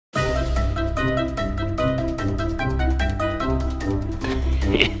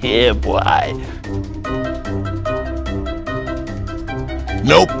Yeah, boy.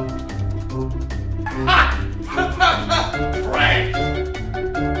 Nope. Right.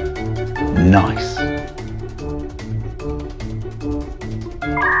 Nice.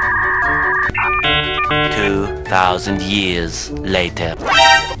 "2,000 years later."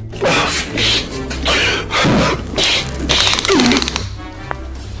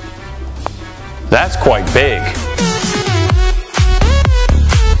 That's quite big.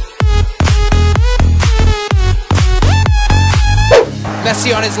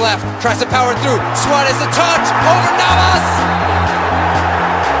 Messi on his left, tries to power through. Suarez a touch, over Navas!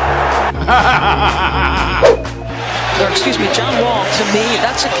 Excuse me, John Wall, to me,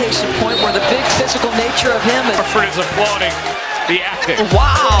 that's a case in point where the big physical nature of him... Alfred is applauding the acting.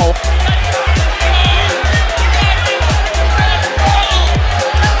 Wow!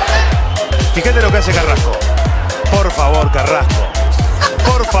 Fíjate lo que hace Carrasco. Por favor, Carrasco.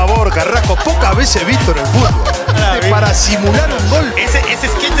 Por favor, Carrasco. Pocas veces visto en el fútbol. Para simular un gol. Ese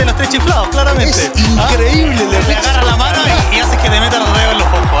sketch de los tres chiflados, claramente. Es increíble. Le agarra la mano y hace que le meta los dedos en los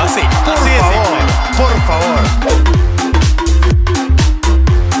ojos. Así. Por Así favor, por favor.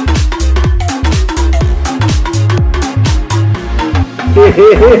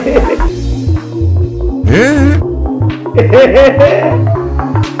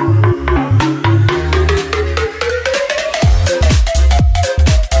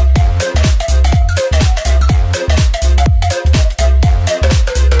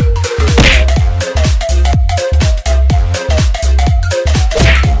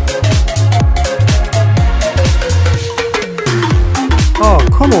 Oh,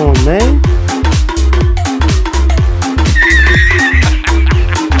 come on, man.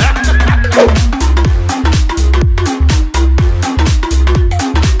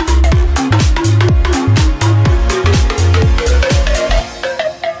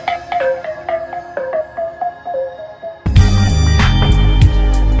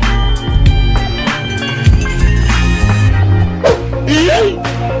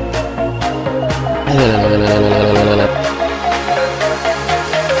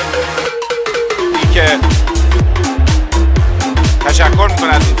 که تشکر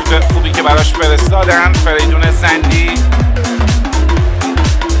میکنه از این توپ خوبی که براش فرستادن. فریدون زندی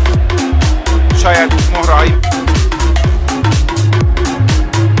شاید مهرهایی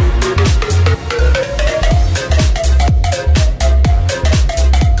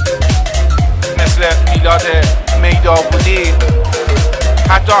مثل میلاد میدابودی،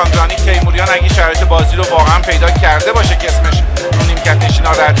 حتی آندرانی کیموریان اگه شرایط بازی رو واقعا پیدا کرده باشه که اسمش رو نیمکت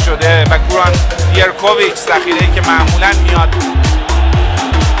نشینا رد شده، و گوران دیرکوویچ ذخیره‌ای که معمولا میاد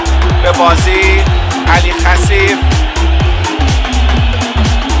به بازی، علی خسیف،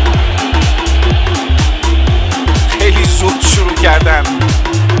 خیلی زود شروع کردن.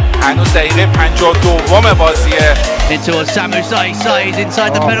 هنوز دقیقه 52 بازیه. Into a Samu Saï's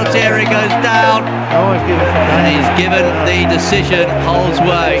inside the penalty area, goes down, and he's given the decision, holds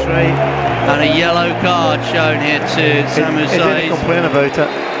way, and a yellow card shown here to Samu Saï's. He didn't complain about it.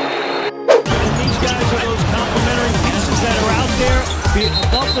 These guys are those complimentary pieces that are out there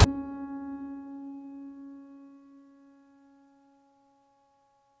above the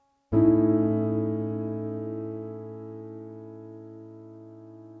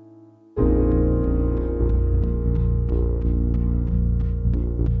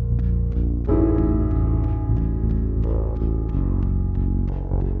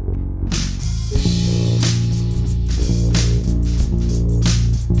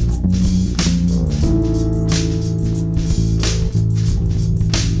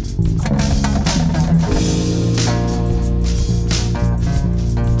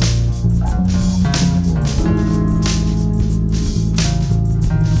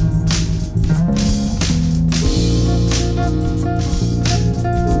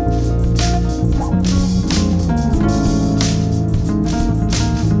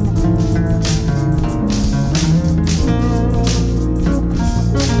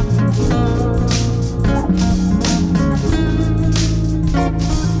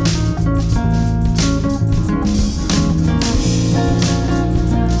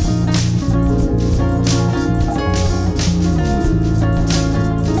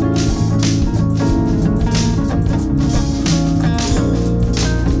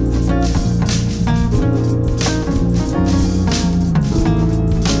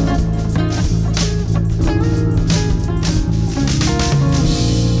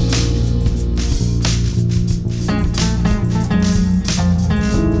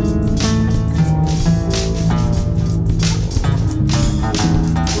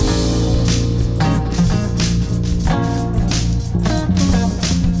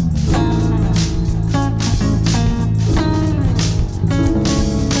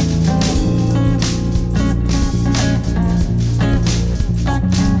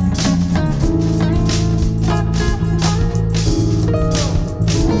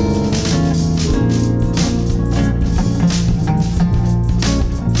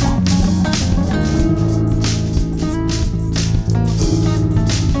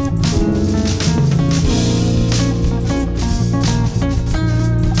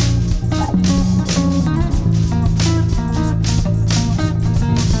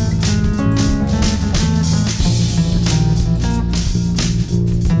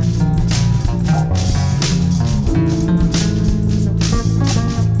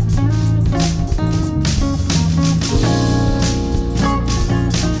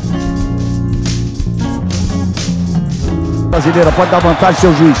brasileira, pode dar vantagem,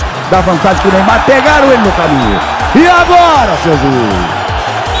 seu juiz. Dá vantagem pro Neymar, pegaram ele no caminho. E agora, seu juiz?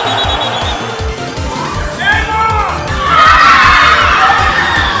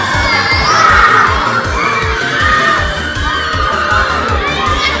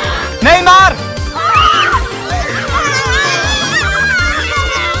 Neymar!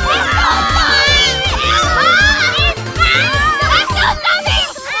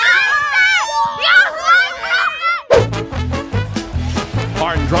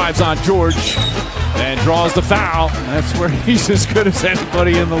 Harden drives on George and draws the foul. That's where he's as good as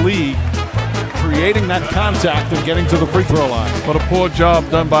anybody in the league, creating that contact and getting to the free throw line. What a poor job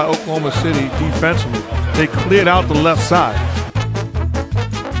done by Oklahoma City defensively. They cleared out the left side.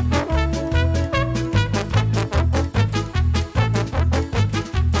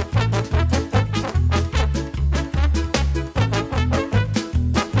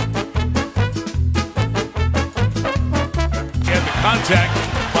 Contact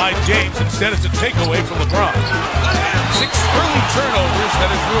by James. Instead, it's a takeaway from LeBron. 6 early turnovers that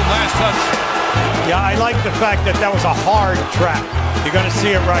has ruined last touch. Yeah, I like the fact that that was a hard trap. You're going to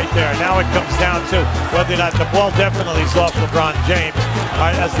see it right there. Now it comes down to whether or not the ball definitely is off LeBron James. All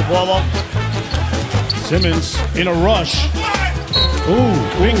right, as the ball off. Simmons in a rush. Ooh,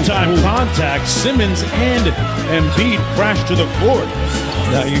 big time contact. Simmons and Embiid crash to the court.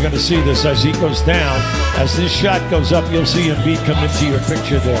 Now you're going to see this as he goes down. As this shot goes up, you'll see Embiid come into your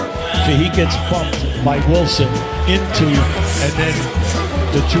picture there. So he gets bumped by Wilson into, and then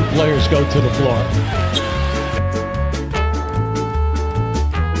the two players go to the floor.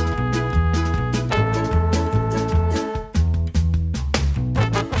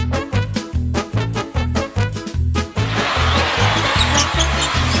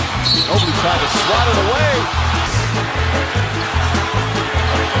 Nobody tried to swat it away.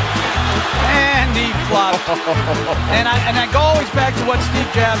 And he flopped. and I go always back to what Steve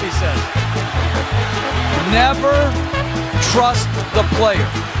Javie says. Never trust the player.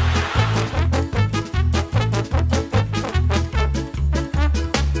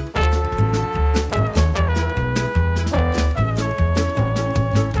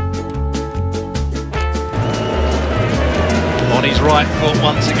 On his right foot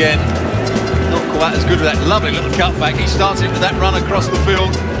once again. Not quite as good with that lovely little cutback. He starts it with that run across the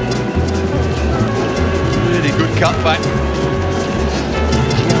field. Really good cutback.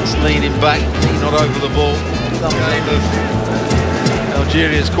 Just leaning back, he not over the ball. Some name of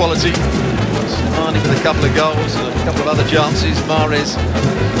Algeria's quality. Samani with a couple of goals and a couple of other chances. Mahrez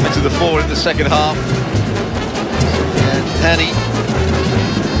went to the fore in the second half. And Hani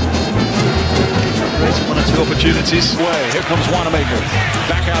created 1 or 2 opportunities. Here comes Wanamaker.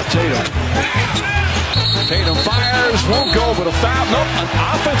 Back out Tatum. Tatum fires, won't go, but a foul. Nope, an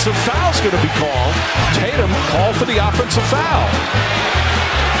offensive foul's going to be called. Tatum called for the offensive foul.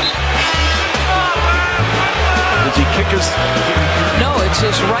 Does he kick his... No, it's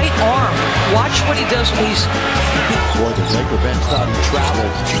his right arm. Watch what he does when he's... Boy, the Laker bench thought he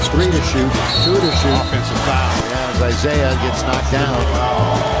traveled. 3 to shoot, 2 to shoot. Offensive foul. Yeah, as Isaiah gets knocked down.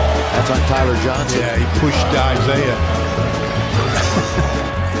 That's on Tyler Johnson. Yeah, he pushed Isaiah.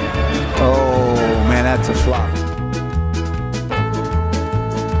 Oh, man, that's a flop.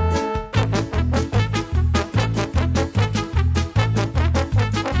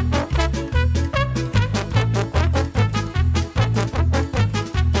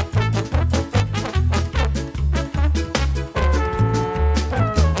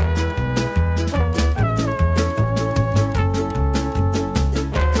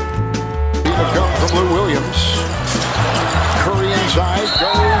 Come from Lou Williams. Curry inside,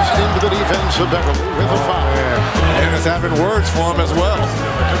 goes into the defense of Beverly with a foul. And it's having words for him as well.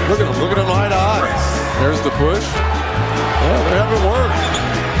 Look at him eye to eye. There's the push. Yeah, they're having words.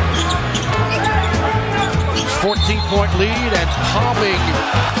 14-point lead and palming.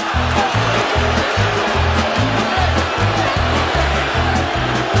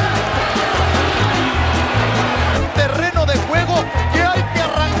 Terreno de juego que hay que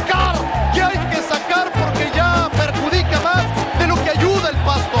arrancar, que hay que sacar porque ya perjudica más de lo que ayuda el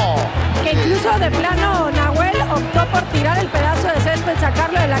pasto. Que incluso de plano Nahuel optó por tirar el pedazo de césped,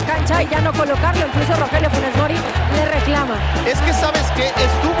 sacarlo de la cancha y ya no colocarlo. Incluso Rogelio Funes Mori le reclama. Es que sabes que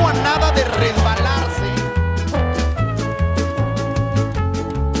estuvo